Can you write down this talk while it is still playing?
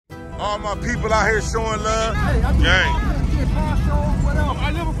All my people out here showing love. Hey, I Gang.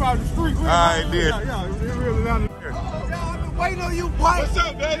 I live across the street. I did. Yeah, really down there. I've been waiting on you, boy. What's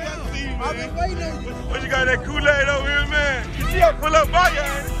up, baby? I see you, man. I've been waiting on you. What you got that Kool-Aid over here, man? You see I pull up by you,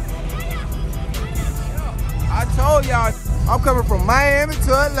 ain't it? I told y'all, I'm coming from Miami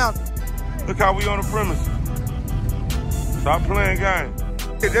to Atlanta. Look how we on the premises. Stop playing games.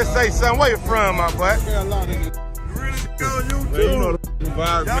 Just say something. Where you from, my boy? Really go on YouTube. Man, you know the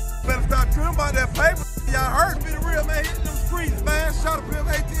vibes. Y'all better stop tripping about that paper. Y'all heard me, the real man hitting them streets, man. Shot up here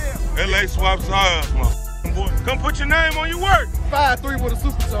ATL. LA swaps us, my boy. Come put your name on your work. 5'3" with a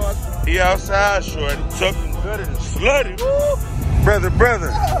supercharger. He outside, shorty. Chuck and gutted and slutty. Brother.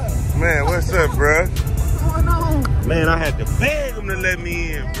 Man, what's up, bruh? What's going on? Man, I had to beg him to let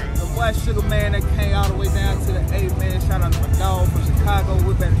me in, bro. The boy Sugaman that came all the way down to the A, man. Shout out to my dog from Chicago.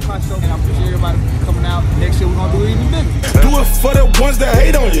 We're back to car show. And I appreciate everybody coming out. Next year, we're going to do it even bigger. Do it for the ones that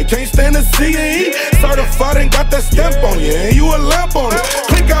hate on you. Can't stand to see you eat. Certified and got that stamp on you. And you a lamp on it.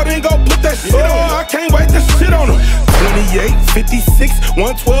 Click out and go put that shit on. I can't wait to shit on them. 28, 56,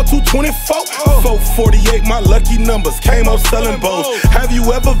 112, 224. 448, my lucky numbers. Came up selling bowls. Have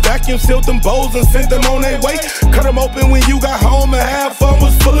you ever vacuum sealed them bowls and sent them on their way? Cut them open when you got home and half of them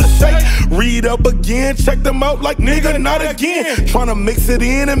was full of shake. Read up again, check them out like nigga, not again. Tryna mix it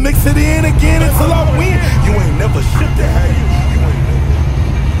in and mix it in again until I win. You ain't never shit to have you.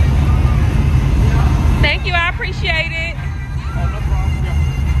 Thank you, I appreciate it.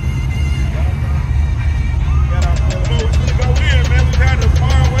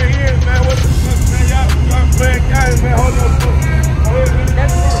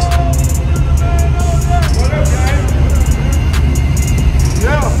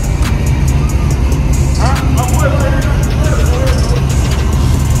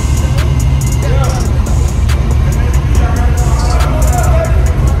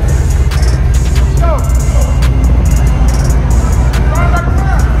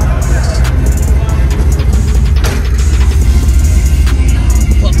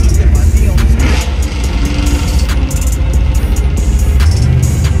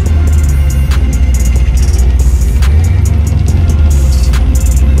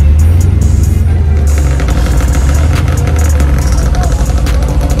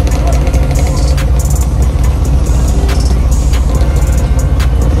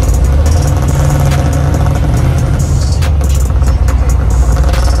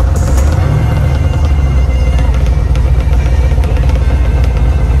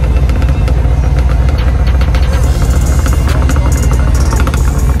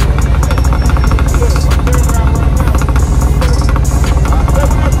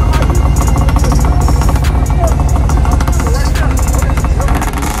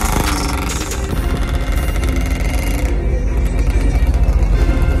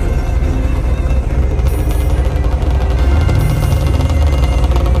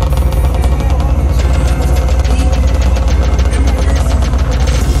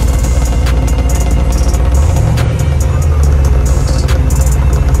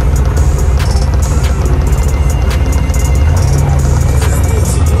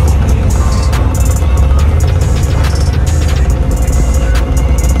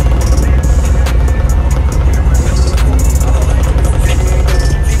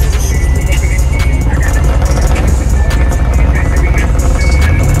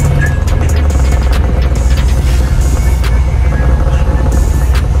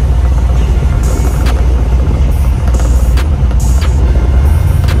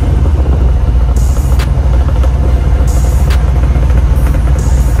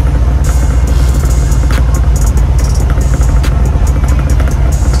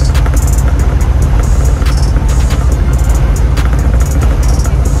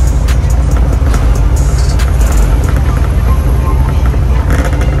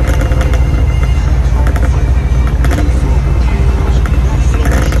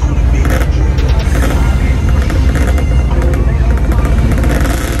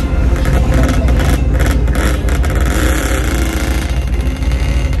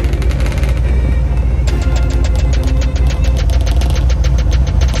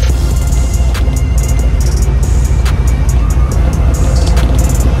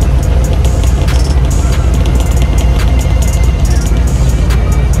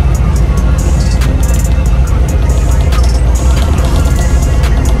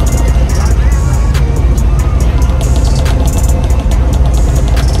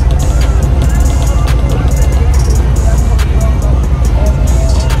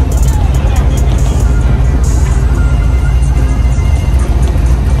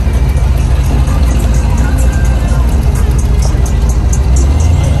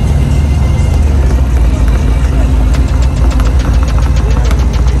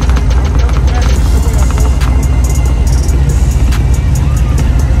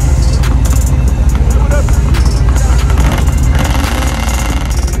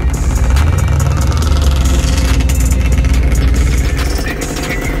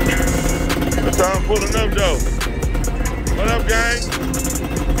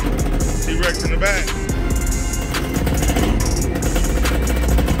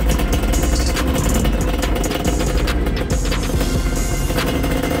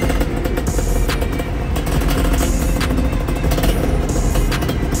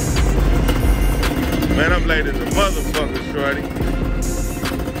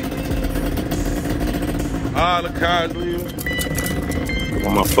 All the cars, do you?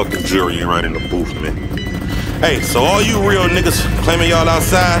 All my fucking jewelry right in the booth, man. Hey, so all you real niggas claiming y'all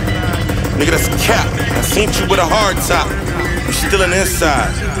outside, nigga, that's cap. I seen you with a hard top. You still in the inside.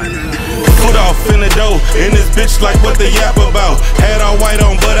 Foot off in the dough, in this bitch like what they yap about. Had all white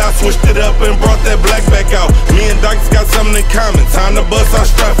on, but I switched it up and brought that black back out. Me and Docs got something in common. Time to bust our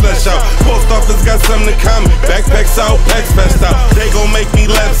strap flash out. Post office got something in common. Backpacks out, packs passed out. They gon' make me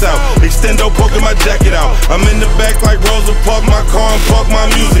laps out. Extendo poking my jacket out. I'm in the back like Rosa Park, my car and park my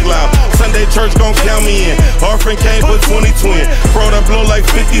music loud. Sunday church gon' count me in. Orphan came for 20 twin. Bro, I blow like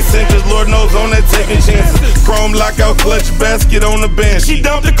 50 cents, cause Lord knows on that taking chances. Chrome lockout clutch basket on the band. She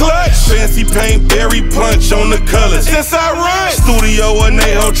dumped the clutch. Fancy paint, berry punch on the colors. Since I run Studio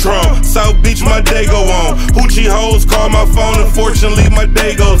Anejo Tron. South Beach, my day go on. Hoochie hoes call my phone. Unfortunately, my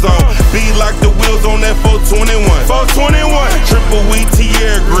day goes on. Be like the wheels on that 421. 421. Triple wheat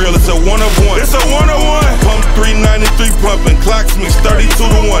Tierra grill. It's a one of one. It's a one of one. Pump 393 pumping. Clocks mix 32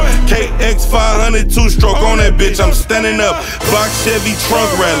 to 1. KX 500 2-stroke on that bitch. I'm standing up. Box Chevy trunk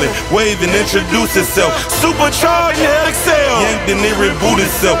rally. Wave and introduce itself. Supercharged Excel. Yanked and it reboot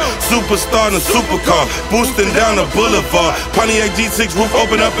itself. Superstar in a supercar. Boosting down the boulevard. Pontiac G6 roof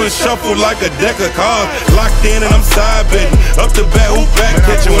open up and shuffle like a deck of cards. Locked in and I'm side betting. Up the bat, who back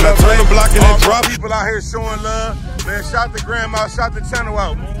catching when I turn the block and it drop. People out here showing love. Man, shout the grandma, shout the channel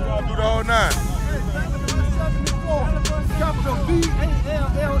out. Man, you all do the whole nine. Capital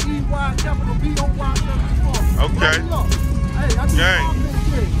B-A-L-L-E-Y, capital B-O-Y. Okay. Hey, I Gang.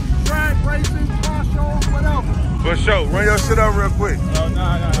 drag racing, car shows, whatever. For sure. Run your shit up real quick. Oh,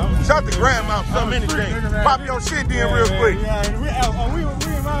 nah. Shout the grandma, some anything. Pop your shit then real quick. Yeah, we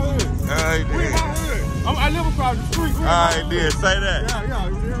in my hood. Alright, We in my then. hood. I live across the street. Alright, then. Say that. Yeah,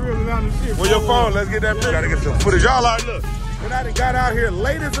 we really down the shit. Where your phone? Let's get that picture. Gotta get some footage. Y'all like, look. When I done got out here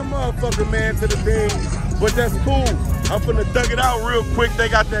late as a motherfucker, man, to the thing. But that's cool. I'm finna thug it out real quick. They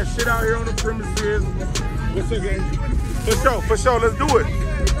got that shit out here on the premises. What's up, gang? For sure. Let's do it.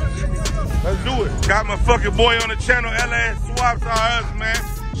 Let's do it. Got my fucking boy on the channel. LA Swaps are us, man.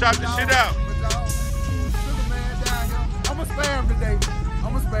 Shout the shit out. Sugaman down here. I'ma spare him today.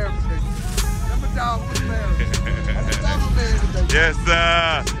 That's my dog. I'ma spare him. Yes,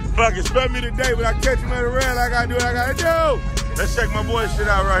 fuck it. Spare me today, but I catch him at the rail. I gotta do what I gotta do. Let's check my boy shit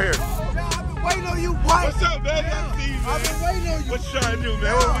out right here. Waiting on you, boy. What's up, baby? I see you, man. I've been waiting on you. What you trying to do,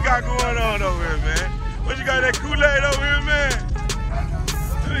 man? What we got going on over here, man? What you got that Kool-Aid over here, man?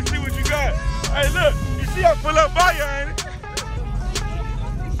 Let me see what you got. Hey, look. You see I pull up by you, ain't it?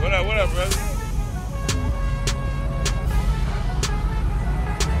 What up, brother?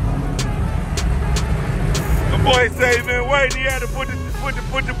 The boy say he been waiting. He had to put the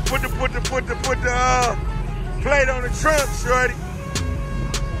plate on the trunk, shorty.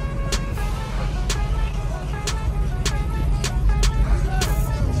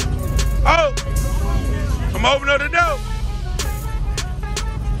 Oh, I'm opening up the door.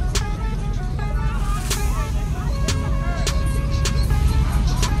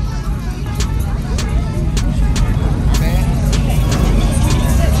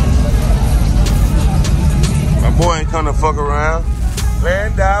 My boy ain't come to fuck around.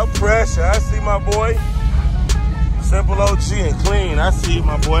 Laying down pressure. I see my boy. Simple OG and clean. I see you,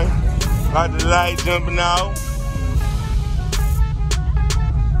 my boy. Got the light jumping out.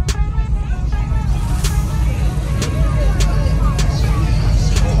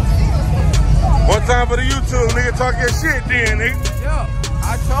 One time for the YouTube, nigga, talk your shit then, nigga. Yeah,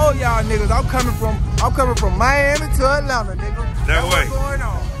 I told y'all niggas, I'm coming from Miami to Atlanta, nigga. That way. What's going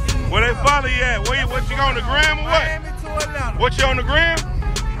on? Where they follow you at? What you on the gram or what? Miami to Atlanta. What you on the gram?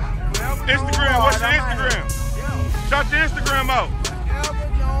 Instagram, what's your Instagram? Instagram? Yeah. Shout your Instagram out.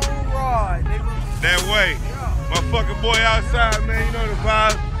 Rod, nigga. That way. Yeah. My fucking boy outside, man, you know the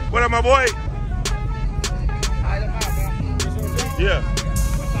vibes. What up, my boy? Yeah.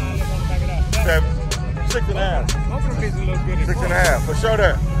 6.5. 6.5, for sure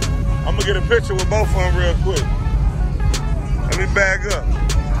that. I'm gonna get a picture with both of them real quick. Let me back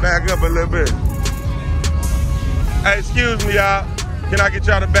up a little bit. Hey, excuse me, y'all. Can I get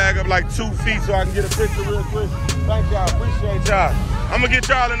y'all to bag up like 2 feet so I can get a picture real quick? Thank y'all, appreciate y'all. I'm gonna get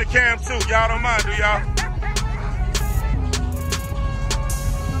y'all in the cam too. Y'all don't mind, do y'all?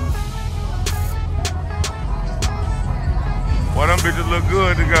 Well, them bitches look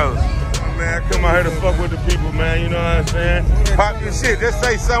good together. Man, come out here to fuck with the people, man. You know what I'm saying? Pop your shit. Just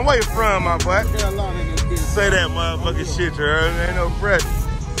say something. Where you from, my boy? Say that motherfucking shit, you heard? Ain't no pressure.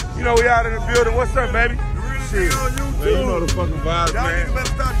 You know we out in the building. What's up, baby? Shit. On YouTube. Man, you know the fucking vibes, Y'all man. niggas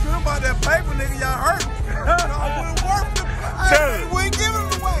better stop tripping about that paper, nigga. Y'all hurt. No, it wouldn't work. Tell it. We ain't giving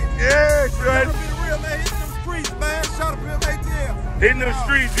it away. Yeah, Y'all right. be real, man. Hit them Hitting them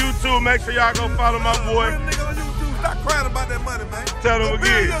streets, YouTube. Make sure y'all go follow my boy. Real nigga on YouTube. Stop crying about that money, man. Tell them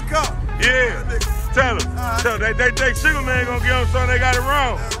again. Yeah. Tell them. Tell them. They think Sugaman gonna get them something. They got it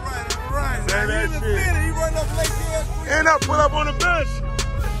wrong. That's right. Say that shit. He run up ATL Street. And I put up on the bench.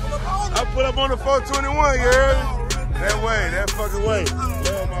 I put up on the 421, you heard me? That way, that fucking way.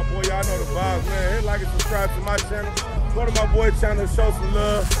 Love my boy, y'all know the vibes, man. Hit like and subscribe to my channel. Go to my boy channel, show some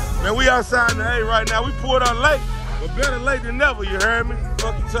love. Man, we outside in the A right now. We pulled out late, but better late than never, you heard me?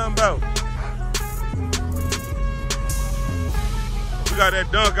 Fuck you talking about? We got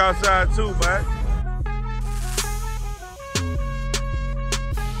that dunk outside too, man.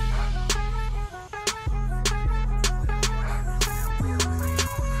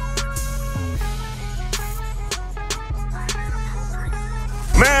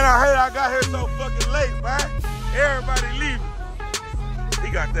 Man, I hate I got here so fucking late, man. Everybody leaving. He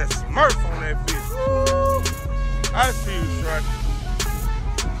got that Smurf on that bitch. Woo. I see you, Shorty.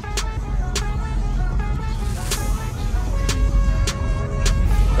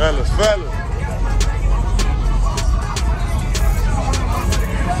 Fellas.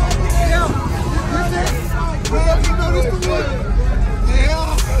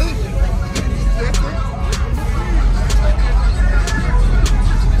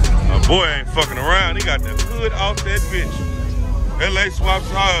 Boy ain't fucking around. He got the hood off that bitch. LA swaps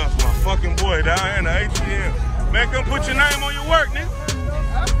hires, my fucking boy down here in the ATL. Man, come put your name on your work, nigga.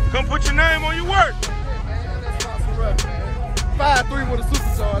 Come put your name on your work. 5'3" with a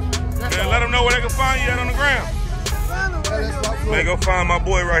supercharger. Man, let them know where they can find you at on the ground. Man, go find my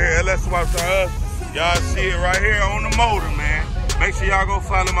boy right here. LS swaps hires. Y'all see it right here on the motor, man. Make sure y'all go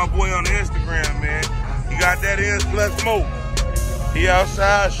follow my boy on the Instagram, man. He got that Ins Plus Mo. He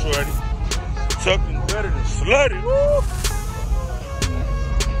outside, shorty. Tucking better than slutty. Woo.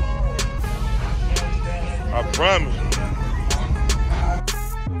 I promise you.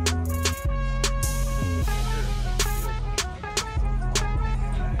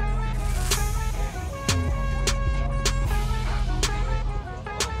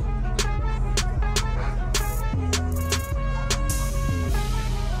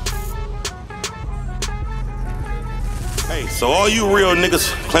 Hey, so all you real niggas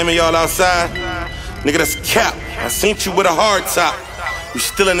claiming y'all outside, nigga, that's cap. I seen you with a hard top. You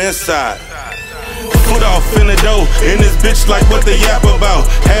still in the inside. Foot off in the dough, in this bitch like what they yap about.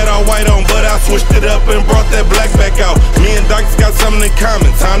 Had all white on, but I switched it up and brought that black back out. Me and Dykes got something in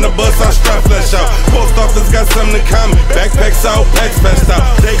common. Time to bust our strap flesh out. Post office got something in common. Backpacks out, packs passed out.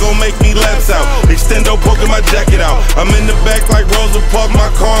 They gon' make me laps out. Extendo poking my jacket out. I'm in the back like Rosa Park,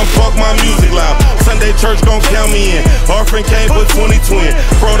 my car and park my music loud. Sunday church gon' count me in. Orphan came with 20 twin.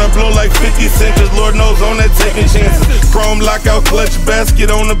 Bro, that blow like 50 cents, cause Lord knows on that taking chances. Chrome lockout clutch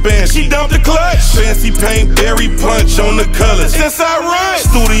basket on the bench. She dumped the clutch. Fancy paint, berry punch on the colors. That's alright.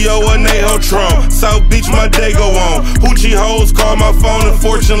 Studio a Neho Tron. South Beach, my day go on. Hoochie hoes call my phone.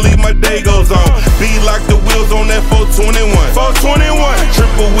 Unfortunately, my day goes on. Be like the wheels on that 421. 421.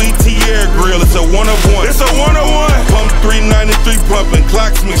 Triple wheat Tierra grill. It's a one of one. It's a one of one. Pump 393 pumping.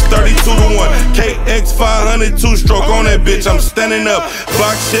 Clocks mix 32 to 1. KX 500 2-stroke on that bitch. I'm standing up.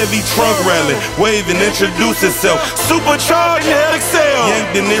 Box Chevy trunk rally. Wave and introduce itself. Supercharged and excel.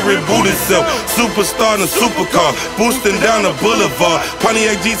 Yanked and it reboot itself. Superstar in a supercar. Boosting down the boulevard.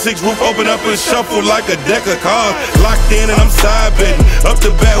 Pontiac G6 roof open up and shuffle like a deck of cards. Locked in and I'm side betting. Up the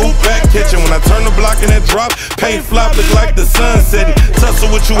bat, who back catching. When I turn the block and that drop, paint flop look like the sun setting.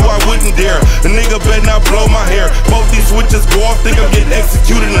 Tussle with you, I wouldn't dare. A nigga better not blow my hair. Both these switches go off, think I'm getting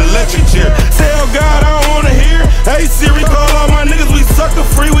executed in an electric chair. Tell God I don't wanna hear. Hey Siri, call all my niggas, we sucker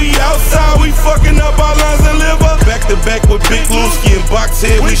free, we outside, we fucking up our lines and liver. Back to back with Big Lusky and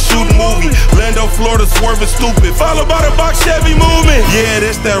Boxhead, we shootin' movie. Lando, Florida, swerving stupid. Followed by the box Chevy movement. Yeah,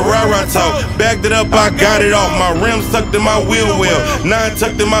 this that rah-rah talk. Bagged it up, I got it off. My rims tucked in my wheel well. 9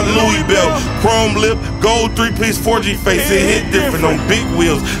 tucked in my Louis belt. Chrome lip, gold 3-piece 4G face. It hit different on big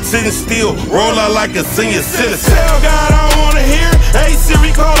wheels. Sitting still, roll out like a senior citizen. Tell God I don't wanna hear. Hey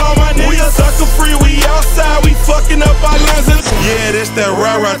Siri, call all my niggas. We sucker free, we outside, we fucking up our lines and yeah, this that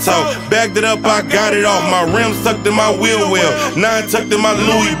rah-rah talk. Bagged it up, I got it off. My rims tucked in my wheel well. 9 tucked in my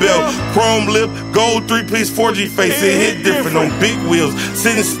Louis belt. Chrome lip, gold 3-piece 4G face. It hit different on big wheels.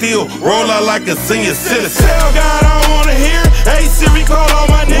 Sitting still, roll out like a senior citizen. Tell God I don't wanna hear. Hey Siri, call all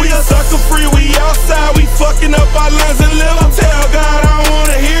my niggas. We sucker free, we outside, we fucking up our lines and liver. Tell God I don't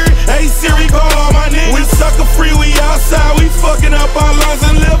wanna hear. Hey Siri, call all my niggas. We sucker free, we outside, we fucking up our lines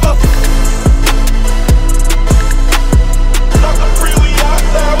and liver. Sucker free, we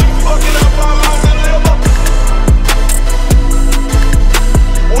outside, we fucking up our lines and liver.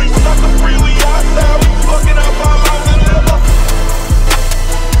 We sucker free, we outside, we fucking up our lines and liver.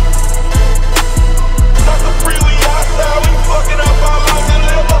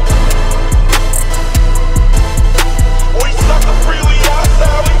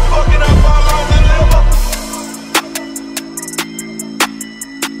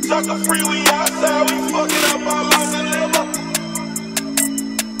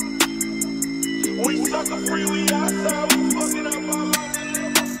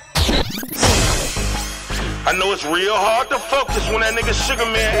 I know it's real hard to focus when that nigga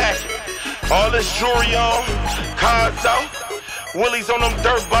Sugaman acting. All this jewelry on, cards out, Willie's on them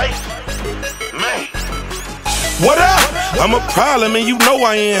dirt bikes. Man. What up? I'm a problem and you know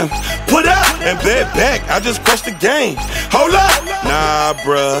I am. Put up and bet back, I just crushed the game. Hold up, nah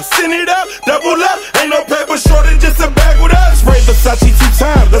bruh, send it up, double up. Ain't no paper shortage, just a bag with us. Spray Versace 2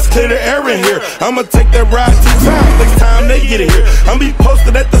 times, let's clear the air in here. I'ma take that ride 2 times, next time they get it here. I'm be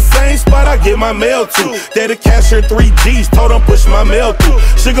posted at the same spot I get my mail to. They the cashier 3 G's, told them push my mail through.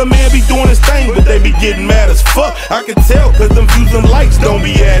 Sugaman be doing his thing, but they be getting mad as fuck. I can tell, cause them views and likes don't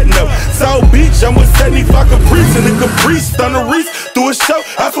be adding up. South Beach, I'm with 75 Caprice in the Caprice, Thunder Reese, through a show.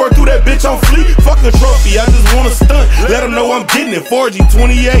 I swear through that bitch on fleek. Fuck a trophy, I just wanna stunt. Let them know I'm getting it. 4G,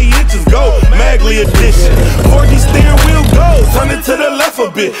 28 inches, gold, Magley edition. 4G steering wheel gold, turn it to the left a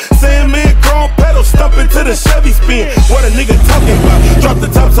bit. Sandman, chrome pedal, stump into the Chevy spin. What a nigga talking about? Drop the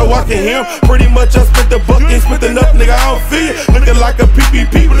top so I can hear him. Pretty much I spent the buck, ain't spent enough, nigga, I don't feel it. Looking like a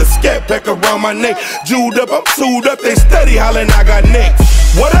PPP with a scat pack around my neck. Jeweled up, I'm sued up, they steady hollering, I got neck.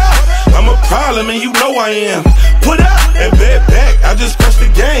 What up? I'm a problem and you know I am. Put up and bet back, I just crushed the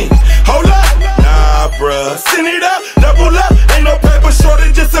game. Hold up, nah bruh, send it up, double up. Ain't no paper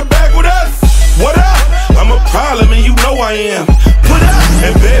shortage, just a bag with us. What up? I'm a problem and you know I am. Put up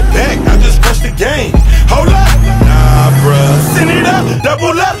and bet back, I just crushed the game. Hold up, nah bruh, send it up,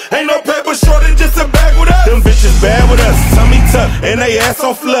 double up. Ain't no paper shortage, just a bag with us. Them bitches bad with us, tummy tuck, and they ass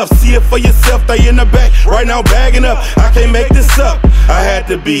on fluff. See it for yourself, they in the back, right now bagging up. I can't make this up, I had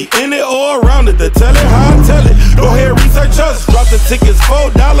to be in it or around it to tell it how I tell it. Go ahead, research us, drop the tickets,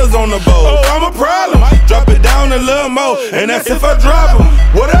 $4 on the bowl. Oh, I'm a problem, drop it down a little more, and that's if I drop them.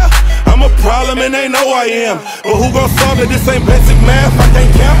 What up? I'm a problem and they know I am. But who gon' solve it? This ain't basic math, I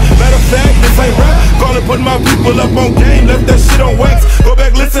can't count. Matter of fact, this ain't rap. Gonna put my people up on game, left that shit on wax. Go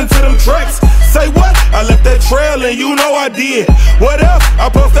back, listen to them tracks. Say what? I left that trail and you know I did. What up? I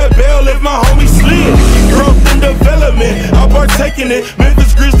post that bail if my homie slid. Growth and development, I'm partaking it.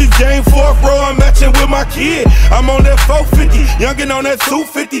 Memphis Grizzlies game 4th row, I'm matching with my kid. I'm on that 450, youngin' on that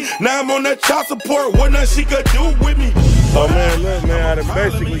 250. Now I'm on that child support, what nothing she could do with me. Oh man, look man, I done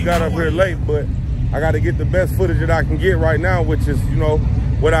basically got up here late, but I gotta get the best footage that I can get right now, which is, you know,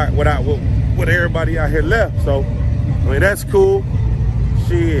 what everybody out here left. So, I mean, that's cool.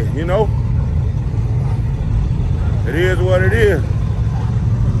 Shit, you know. It is what it is.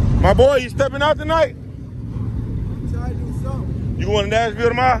 My boy, you stepping out tonight? Try to do something. You going to Nashville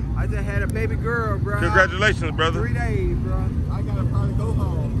tomorrow? I just had a baby girl, bro. Congratulations, brother. 3 days, bro. I gotta probably go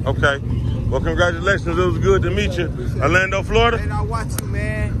home. Okay. Well, congratulations. It was good to meet you. Orlando, Florida? And I watch you,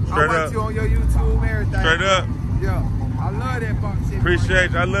 man. Straight I watch up. you on your YouTube and everything. Straight up. Yeah. I love that box shit.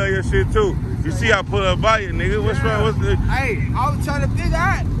 Appreciate you. I love your shit, too. You see I pull up by you, nigga. What's wrong? What's the... Hey, I was trying to figure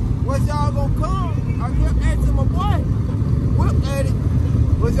out when y'all gonna come. I kept asking my boy. What at it?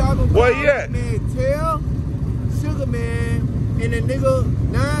 Was y'all gonna come? Where you at? Man, tell Sugaman and the nigga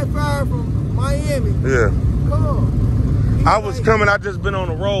 95 from Miami. Yeah. Come. I was coming. I just been on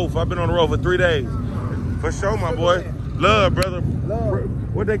the road. I've been on the road for 3 days. For sure, my boy. Love, brother.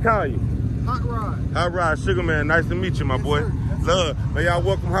 Love. What they call you? Hot Rod. Hot Rod, Sugaman. Nice to meet you, my boy. Love. Man, y'all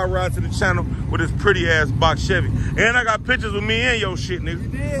welcome Hot Rod to the channel with this pretty ass box Chevy. And I got pictures with me and your shit, nigga. You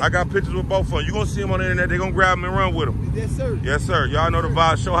did? I got pictures with both of them. You gonna see them on the internet. They gonna grab them and run with them. Yes, sir. Yes, sir. Y'all know the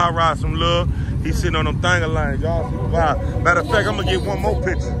vibe. Show Hot Rod some love. He's sitting on them thing-a-lines. Y'all see the vibe. Matter of fact, I'm gonna get one more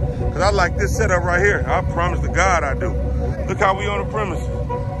picture. Cause I like this setup right here. I promise to God I do. Look how we on the premises.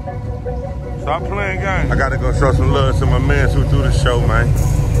 Stop playing games. I gotta go show some love to my mans who do the show, man.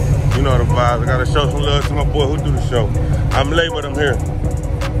 You know the vibes. I gotta show some love to my boy who do the show. I'm late, but I'm here.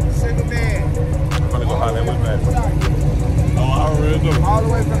 Sugaman. I'm gonna go holler at him back. Oh, I already do. All the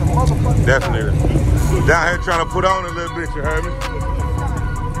way from the motherfucking Definitely. Down here trying to put on a little bit, you heard me?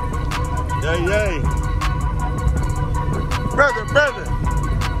 Yay, yay. Brother.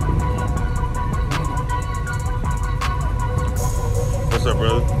 What's up,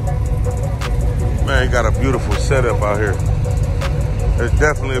 brother? Man, you got a beautiful setup out here. It's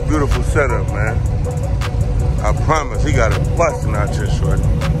definitely a beautiful setup, man. I promise, he got it busting out here, shorty.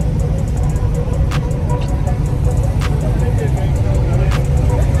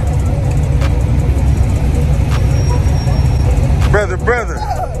 Brother.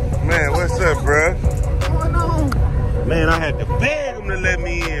 Man, what's up, bruh? What's going on? Man, I had to beg him to let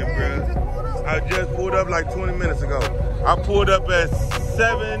me in, bruh. I just pulled up like 20 minutes ago. I pulled up at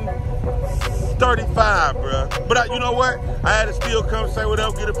 7:35, bruh. But you know what? I had to still come say what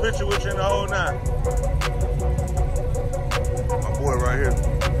up, get a picture with you in the whole night. My boy right here.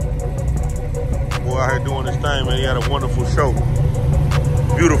 Boy out here doing his thing, man. He had a wonderful show.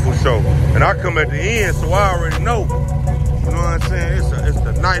 beautiful show. And I come at the end, so I already know. You know what I'm saying? It's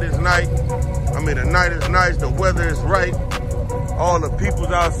the night is night. I mean, the night is nice, the weather is right. All the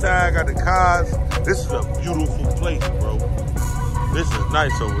people's outside, got the cars. This is a beautiful place, bro. This is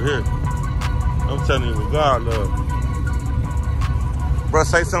nice over here. I'm telling you what God love. Bro,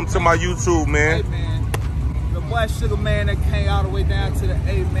 say something to my YouTube, man. Hey, man. The boy Sugaman that came all the way down to the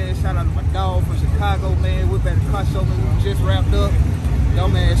A, man. Shout out to my dog from Chicago, man. We're back at the car show, man. We just wrapped up. Yo,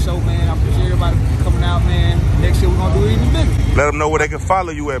 man, show, man. I appreciate everybody coming out, man. Next year, we're going to do it even bigger. Let them know where they can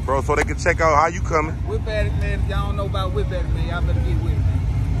follow you at, bro, so they can check out how you coming. Whip Addict, man. If y'all don't know about Whip Addict, man, y'all better get with it,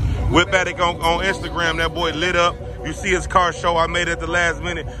 man. Whip Addict on Instagram. That boy lit up. You see his car show I made at the last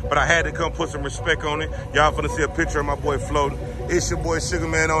minute, but I had to come put some respect on it. Y'all finna see a picture of my boy floating. It's your boy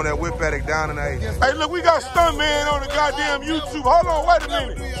Sugaman on that Whip Addict down in the A. Hey, look, we got Stuntman on the goddamn YouTube. Hold on, wait a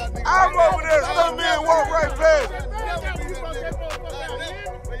minute. I'm over there. Stuntman walk right past.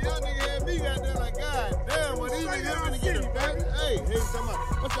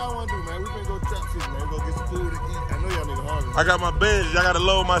 What y'all want to do, man? We finna go Trap City, man. Go get some food to eat. I know y'all niggas hungry. I got my bench. Y'all got to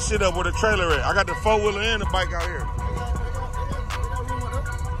load my shit up with a trailer at. I got the 4-wheeler and the bike out here.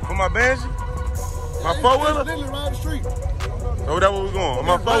 For my bench? My 4-wheeler? Literally right the street. So that's where we going. On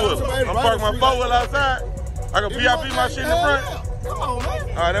my 4-wheeler. I'm parking my 4-wheeler outside. I can VIP my shit in the front. Come on, man.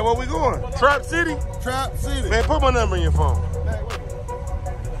 All right, that's where we going. Trap City? Trap City. Man, put my number in your phone.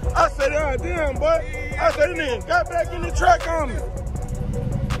 I said, oh, damn, boy. I said, nigga, got back in the track on me.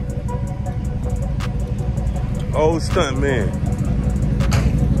 Old stunt man.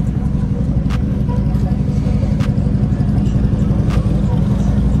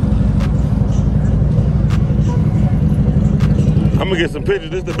 I'm gonna get some pictures.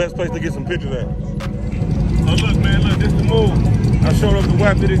 This is the best place to get some pictures at. So look, man, look, this is the move. I showed up to Whip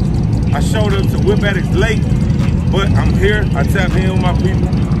Addict. I showed up to Whip Addicts late, but I'm here. I tapped in with my people.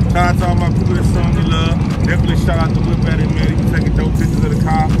 Shout out to all my people that show me love. Definitely shout out to Whip Addict, man. You taking dope pictures of the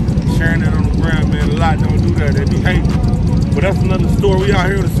car, sharing that on the ground, man. A lot don't do that. They be hating. But that's another story. We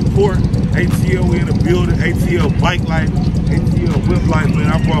out here to support ATL. We in the building. ATL Bike Life, ATL Whip Life, man.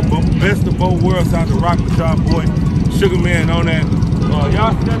 I brought best of both worlds out to rock with y'all, boy. Sugaman on that.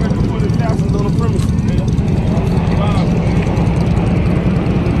 Y'all stand at the foot of thousands on the premises, man.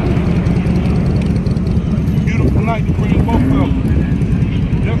 Beautiful night to bring both of them.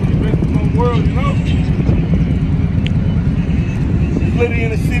 Definitely best of both worlds, you know? It's litty in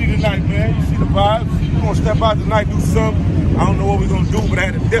the city tonight, man. You see the vibes. We're gonna step out tonight, do something. I don't know what we're gonna do, but I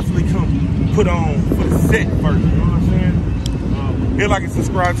had to definitely come put on for the set first, you know what I'm saying? Hit like and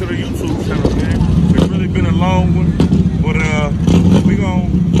subscribe to the YouTube channel, man. It's really been a long one, but we're gonna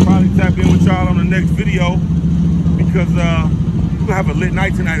probably tap in with y'all on the next video because we're gonna have a lit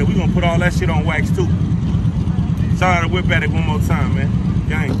night tonight and we're gonna put all that shit on wax too. Shout out to Whip Addict one more time, man.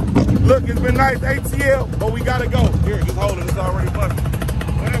 Gang. Look, it's been nice, ATL, but we gotta go. Here, just hold it, it's already busted.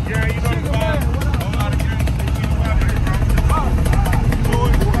 What up, gang? You know the vibe. A lot of gang shit, get up out of here, bro.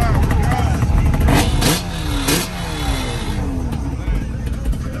 Boys,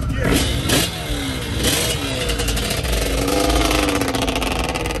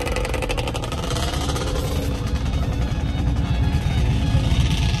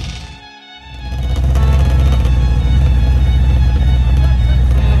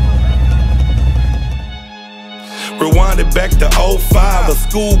 Rewinded back to 05, a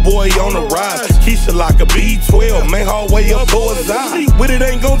schoolboy on the rise. Keisha like a B12, man, hallway up towards eye. With it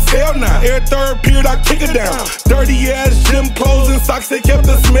ain't gon' tell now. Every third period I kick it down. Dirty ass gym clothes and socks that kept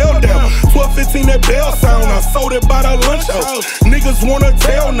the smell down. 12:15 that bell sound, I sold it by the lunch house. Niggas wanna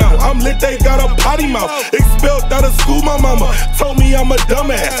tell now, I'm lit, they got a potty mouth. Expelled out of school, my mama told me I'm a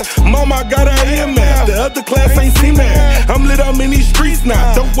dumbass. Mama got her AMF, the other class ain't seen that. I'm lit, I'm in these streets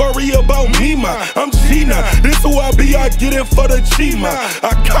now. Don't worry about me, ma. I'm G now. This who I be, I get it for the cheap, man.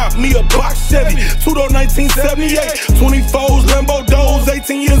 I cop me a box Chevy, 2-door 1978, 24s, Lambo doors,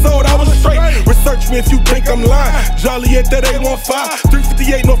 18 years old, I was straight. Research me if you think I'm lying. Joliet that 815,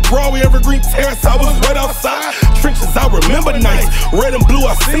 358 North Broadway, Evergreen Terrace, I was right outside. Trenches, I remember nights. Red and blue,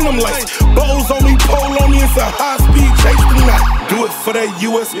 I seen them lights. Bows on me, pole on me, it's a high-speed chase tonight. Do it for that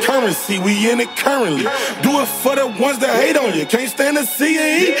US currency, we in it currently. Do it for the ones that hate on you, can't stand to see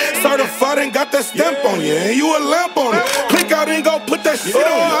you eat. Certified and got that stamp on you, and you a lamp on it. Click out and go put that shit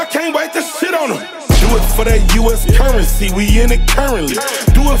on. I can't wait to shit on them. Do it for that US currency, we in it currently.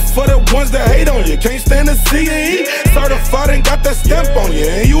 Do it for the ones that hate on you, can't stand to see you eat. Certified and got that stamp on you,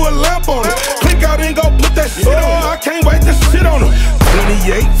 and you a lamp on it. Click Click out and go put that shit on. I can't wait to shit on them.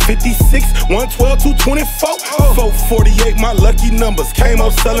 28, 56, 112, 224, 448, my lucky numbers, came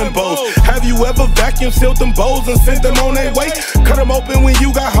up selling bowls. Have you ever vacuum sealed them bowls and sent them on their way? Cut them open when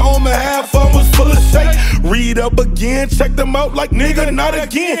you got home and half of them was full of shake. Read up again, check them out like nigga, not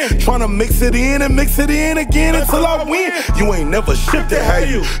again. Tryna mix it in and mix it in again until I win. You ain't never shipped it, how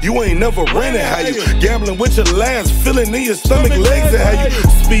you? You ain't never ran it, how you? Gambling with your lines, feeling in your stomach, legs, and how you?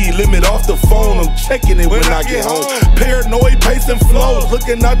 Speed limit off the phone, I'm checking it when I get home. Paranoid, pacing flows,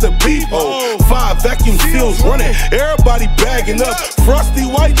 looking out the peephole. 5 vacuum seals running, everybody bagging up. Frosty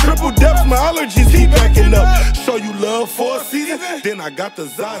white, triple depths, my allergies keep backing up. Show you love for a season, then I got the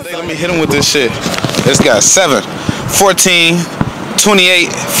Zaza. Let me hit him with this shit. It's got 7, 14,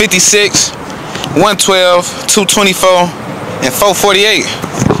 28, 56, 112, 224, and 448.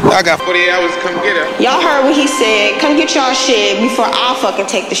 I got 48 hours to come get it. Y'all heard what he said. Come get y'all shit before I fucking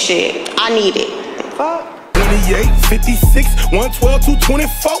take the shit. I need it. Fuck. 28, 56, 112,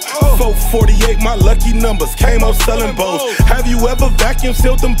 224, 448, my lucky numbers, came up selling bowls. Have you ever vacuum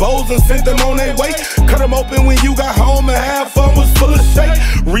sealed them bowls and sent them on their way? Cut them open when you got home and half of them was full of shake.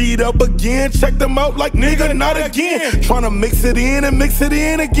 Read up again, check them out like nigga, not again. Tryna mix it in and mix it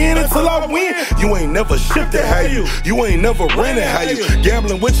in again until I win. You ain't never shipped it, how you? You ain't never ran it, how you?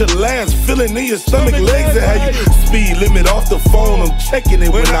 Gambling with your lines, feeling in your stomach, legs, and how you? Speed limit off the phone, I'm checking it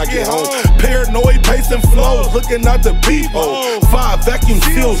when I get home. Paranoid, pacing flows, looking out the peephole. 5 vacuum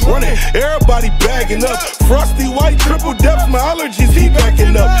seals running, everybody bagging up. Frosty white, triple depths, my allergies keep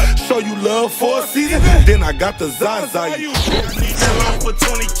backing up. Show you love for a season, then I got the Zaza. I need that loan for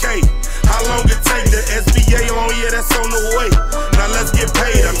 20K. How long it take? The SBA loan, yeah, that's on the way. Now let's get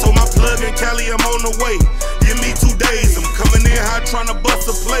paid. I told my plug in Cali I'm on the way. Give me 2 days, I'm coming in hot trying to bust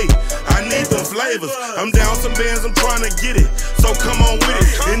a plate. I need them flavors, I'm down some bands, I'm trying to get it. So come on with it.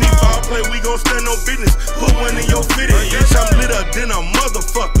 Any foul play, we gon' stand on business. Put one in your fitted. Bitch, I'm lit up, then a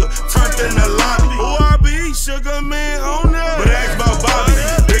motherfucker turned in the lobby. Who I be? Sugaman Onnat. But ask about Bobby.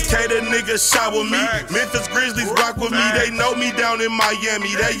 Decatur niggas shot with me. Memphis Grizzlies rock with me. They know me down in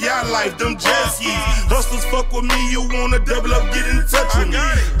Miami. That yacht life, them jet skis. Hustlers fuck with me. You wanna double up, get in touch with me.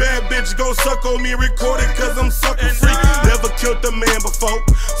 Bad bitch gon' suck on me, record it cause I'm sucker free. Never killed a man before.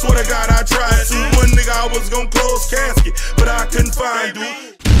 Swear to God I tried to. One nigga I was gon' close casket, but I couldn't find dude.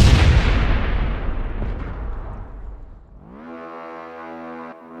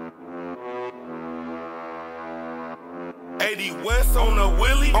 80 West on a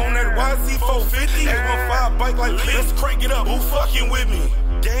Willie, on that YZ 450, 815 bike like Lee. Let's crank it up, who fucking with me?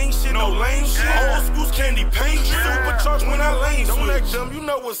 Gang shit, no lame shit. Old school's candy paint, supercharged when I lane switch. Don't act dumb, you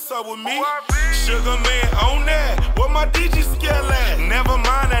know what's up with me. Sugaman Onnat, where my DG scale at? Never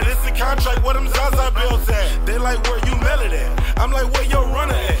mind that, it's a contract, where them Zaza bills at? They like where you mail it at. I'm like where your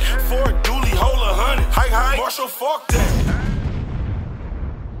runner at? Ford Dooley, hold 100. Hike, Marshall, fuck that.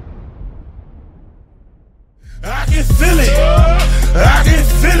 I can feel it, I can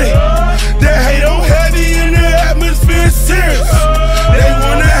feel it. That hate on heavy in the atmosphere, serious. They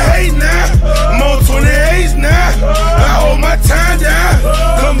wanna hate now, I'm on 28s now. I hold my time down,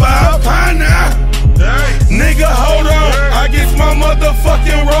 come by a pie now. Nigga, hold on, I get my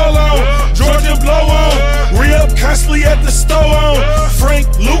motherfucking roll on. Georgia blow on, re-up constantly at the store on. Frank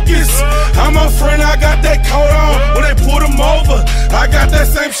Lucas, I'm a friend, I got that coat on. When they pulled him over, I got that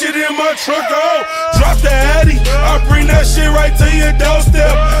same shit in my truck on. Drop the Addict,